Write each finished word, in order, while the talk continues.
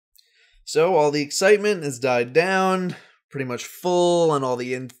So all the excitement has died down, pretty much full on all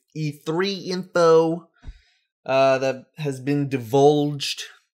the E3 info that has been divulged.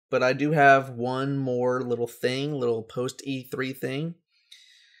 But I do have one more little thing, little post-E3 thing.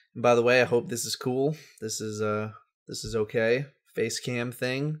 And by the way, I hope this is cool. This is okay. Face cam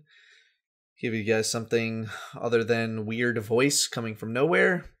thing. Give you guys something other than weird voice coming from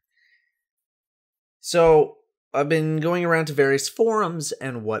nowhere. So I've been going around to various forums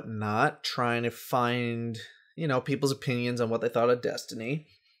and whatnot, trying to find, people's opinions on what they thought of Destiny.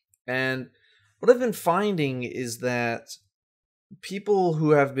 And what I've been finding is that people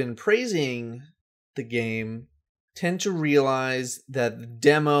who have been praising the game tend to realize that the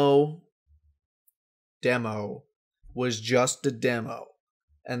demo was just a demo.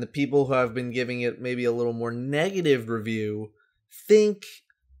 And the people who have been giving it maybe a little more negative review think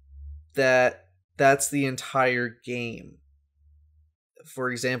that that's the entire game.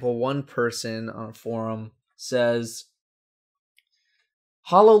 For example, one person on a forum says,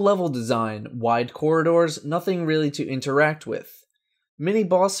 hollow level design, wide corridors, nothing really to interact with. Mini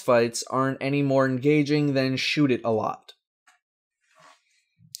boss fights aren't any more engaging than shoot it a lot.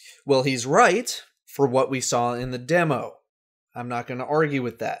 Well, he's right for what we saw in the demo. I'm not going to argue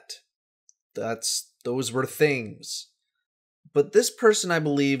with that. Those were things. But this person, I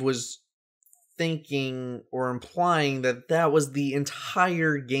believe, was thinking or implying that that was the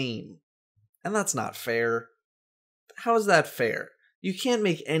entire game. And that's not fair. How is that fair? You can't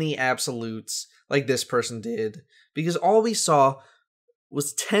make any absolutes like this person did, because all we saw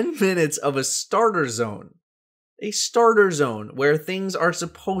was 10 minutes of a starter zone. A starter zone where things are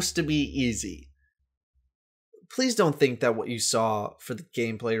supposed to be easy. Please don't think that what you saw for the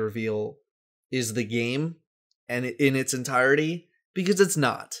gameplay reveal is the game and in its entirety, because it's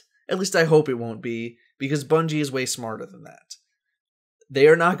not. At least I hope it won't be, because Bungie is way smarter than that. They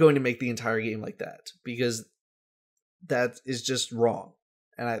are not going to make the entire game like that, because that is just wrong.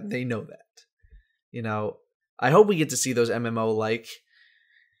 And they know that. I hope we get to see those MMO-like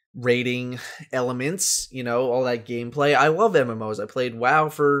rating elements, all that gameplay. I love MMOs. I played WoW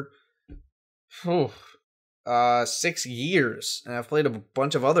for 6 years, and I've played a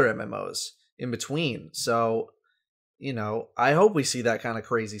bunch of other MMOs in between. So, I hope we see that kind of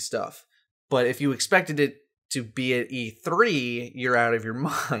crazy stuff. But if you expected it to be at E3, you're out of your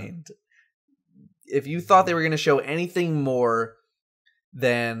mind. If you thought they were going to show anything more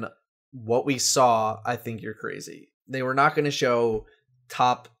than what we saw, I think you're crazy. They were not going to show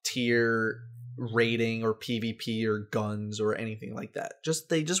top tier rating or PvP or guns or anything like that.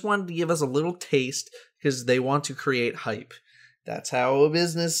 They just wanted to give us a little taste because they want to create hype. That's how a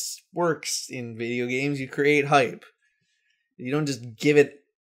business works in video games. You create hype. You don't just give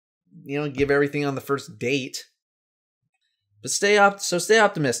everything on the first date. But stay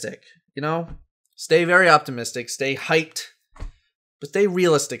optimistic, Stay very optimistic, stay hyped, but stay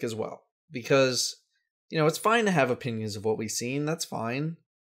realistic as well. Because, it's fine to have opinions of what we've seen, that's fine.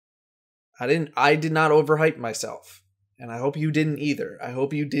 I did not overhype myself. And I hope you didn't either. I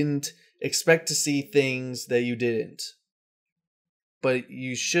hope you didn't expect to see things that you didn't. But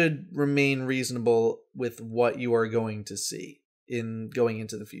you should remain reasonable with what you are going to see in going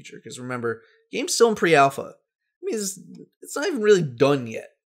into the future. Because remember, game's still in pre-alpha. I mean, it's not even really done yet,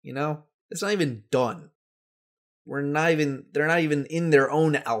 It's not even done. They're not even in their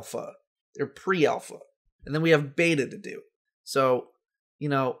own alpha. They're pre-alpha. And then we have beta to do. So,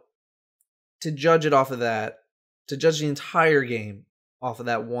 to judge it off of that, to judge the entire game off of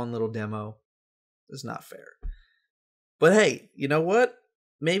that one little demo is not fair. But hey, you know what?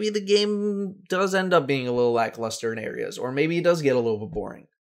 Maybe the game does end up being a little lackluster in areas, or maybe it does get a little bit boring.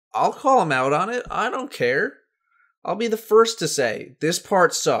 I'll call them out on it. I don't care. I'll be the first to say, this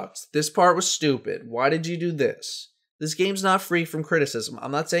part sucked. This part was stupid. Why did you do this? This game's not free from criticism.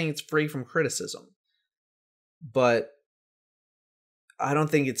 I'm not saying it's free from criticism. But I don't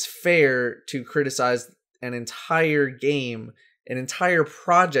think it's fair to criticize an entire game, an entire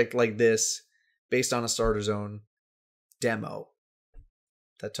project like this, based on a starter zone demo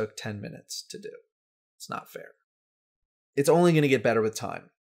that took 10 minutes to do. It's not fair. It's only going to get better with time.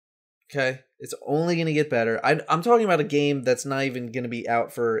 Okay? It's only going to get better. I'm talking about a game that's not even going to be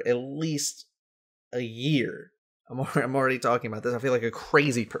out for at least a year. I'm already talking about this. I feel like a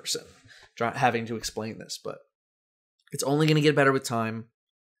crazy person having to explain this, but it's only going to get better with time.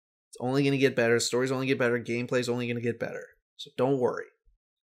 It's only going to get better. Stories only get better. Gameplay's only going to get better. So don't worry.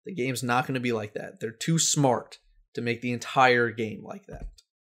 The game's not going to be like that. They're too smart to make the entire game like that.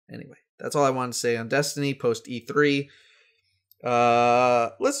 Anyway, that's all I wanted to say on Destiny post E3.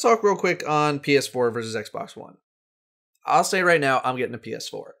 Let's talk real quick on PS4 versus Xbox One. I'll say right now, I'm getting a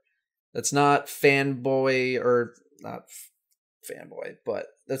PS4. That's not fanboy or not fanboy, but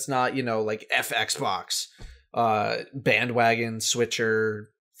that's not, like Xbox bandwagon switcher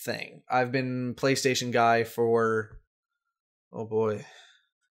thing. I've been PlayStation guy for, oh boy,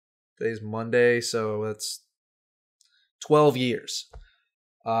 today's Monday, so that's 12 years.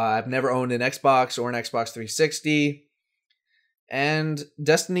 I've never owned an Xbox or an Xbox 360. And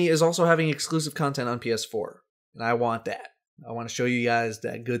Destiny is also having exclusive content on PS4. And I want that. I want to show you guys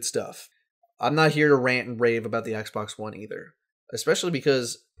that good stuff. I'm not here to rant and rave about the Xbox One either. Especially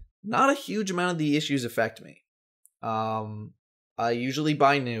because not a huge amount of the issues affect me. I usually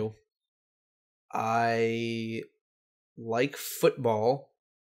buy new. I like football.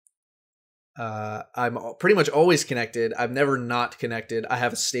 I'm pretty much always connected. I've never not connected. I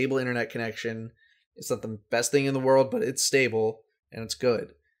have a stable internet connection. It's not the best thing in the world, but it's stable and it's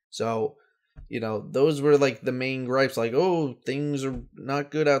good. So, those were like the main gripes. Like, oh, things are not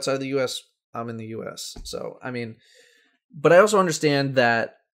good outside the US. I'm in the US. So, but I also understand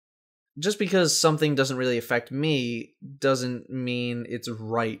that just because something doesn't really affect me doesn't mean it's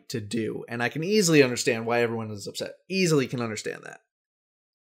right to do. And I can easily understand why everyone is upset. Easily can understand that.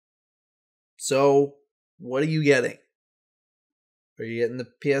 So, what are you getting? Are you getting the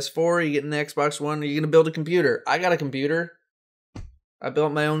PS4? Are you getting the Xbox One? Are you going to build a computer? I got a computer. I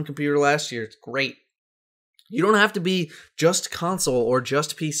built my own computer last year. It's great. You don't have to be just console or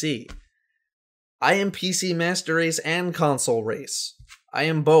just PC. I am PC Master Race and console race. I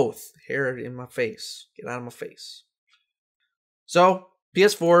am both. Hair in my face. Get out of my face. So,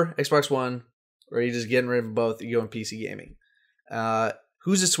 PS4, Xbox One, or are you just getting rid of both? You going PC gaming.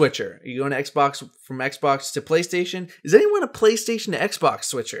 Who's a switcher? Are you going to Xbox from Xbox to PlayStation? Is anyone a PlayStation to Xbox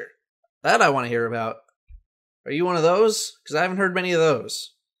switcher? That I want to hear about. Are you one of those? Because I haven't heard many of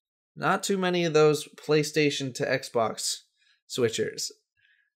those. Not too many of those PlayStation to Xbox switchers.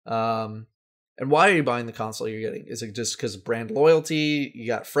 And why are you buying the console you're getting? Is it just because of brand loyalty? You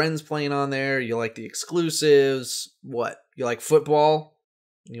got friends playing on there? You like the exclusives? What? You like football?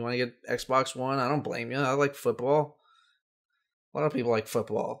 You want to get Xbox One? I don't blame you. I like football. A lot of people like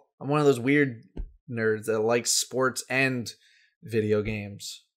football. I'm one of those weird nerds that likes sports and video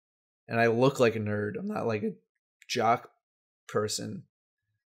games. And I look like a nerd. I'm not like a jock person.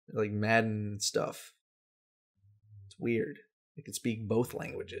 Like Madden and stuff. It's weird. I can speak both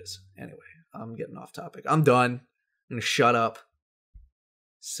languages. Anyway, I'm getting off topic. I'm done. I'm going to shut up.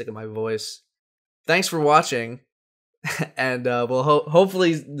 Sick of my voice. Thanks for watching. And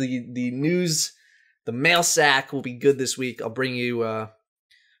hopefully the news... The mail sack will be good this week. I'll bring you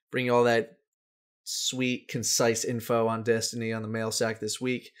all that sweet, concise info on Destiny on the mail sack this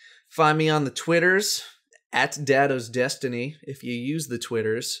week. Find me on the Twitters, at Datto's Destiny, if you use the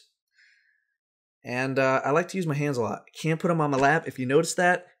Twitters. And I like to use my hands a lot. Can't put them on my lap. If you notice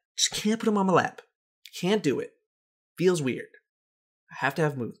that, just can't put them on my lap. Can't do it. Feels weird. I have to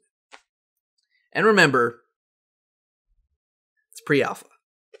have movement. And remember, it's pre-alpha.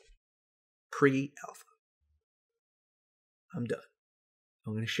 Pre-alpha. I'm done.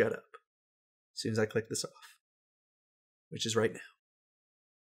 I'm going to shut up as soon as I click this off, which is right now.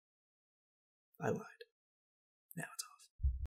 I lied.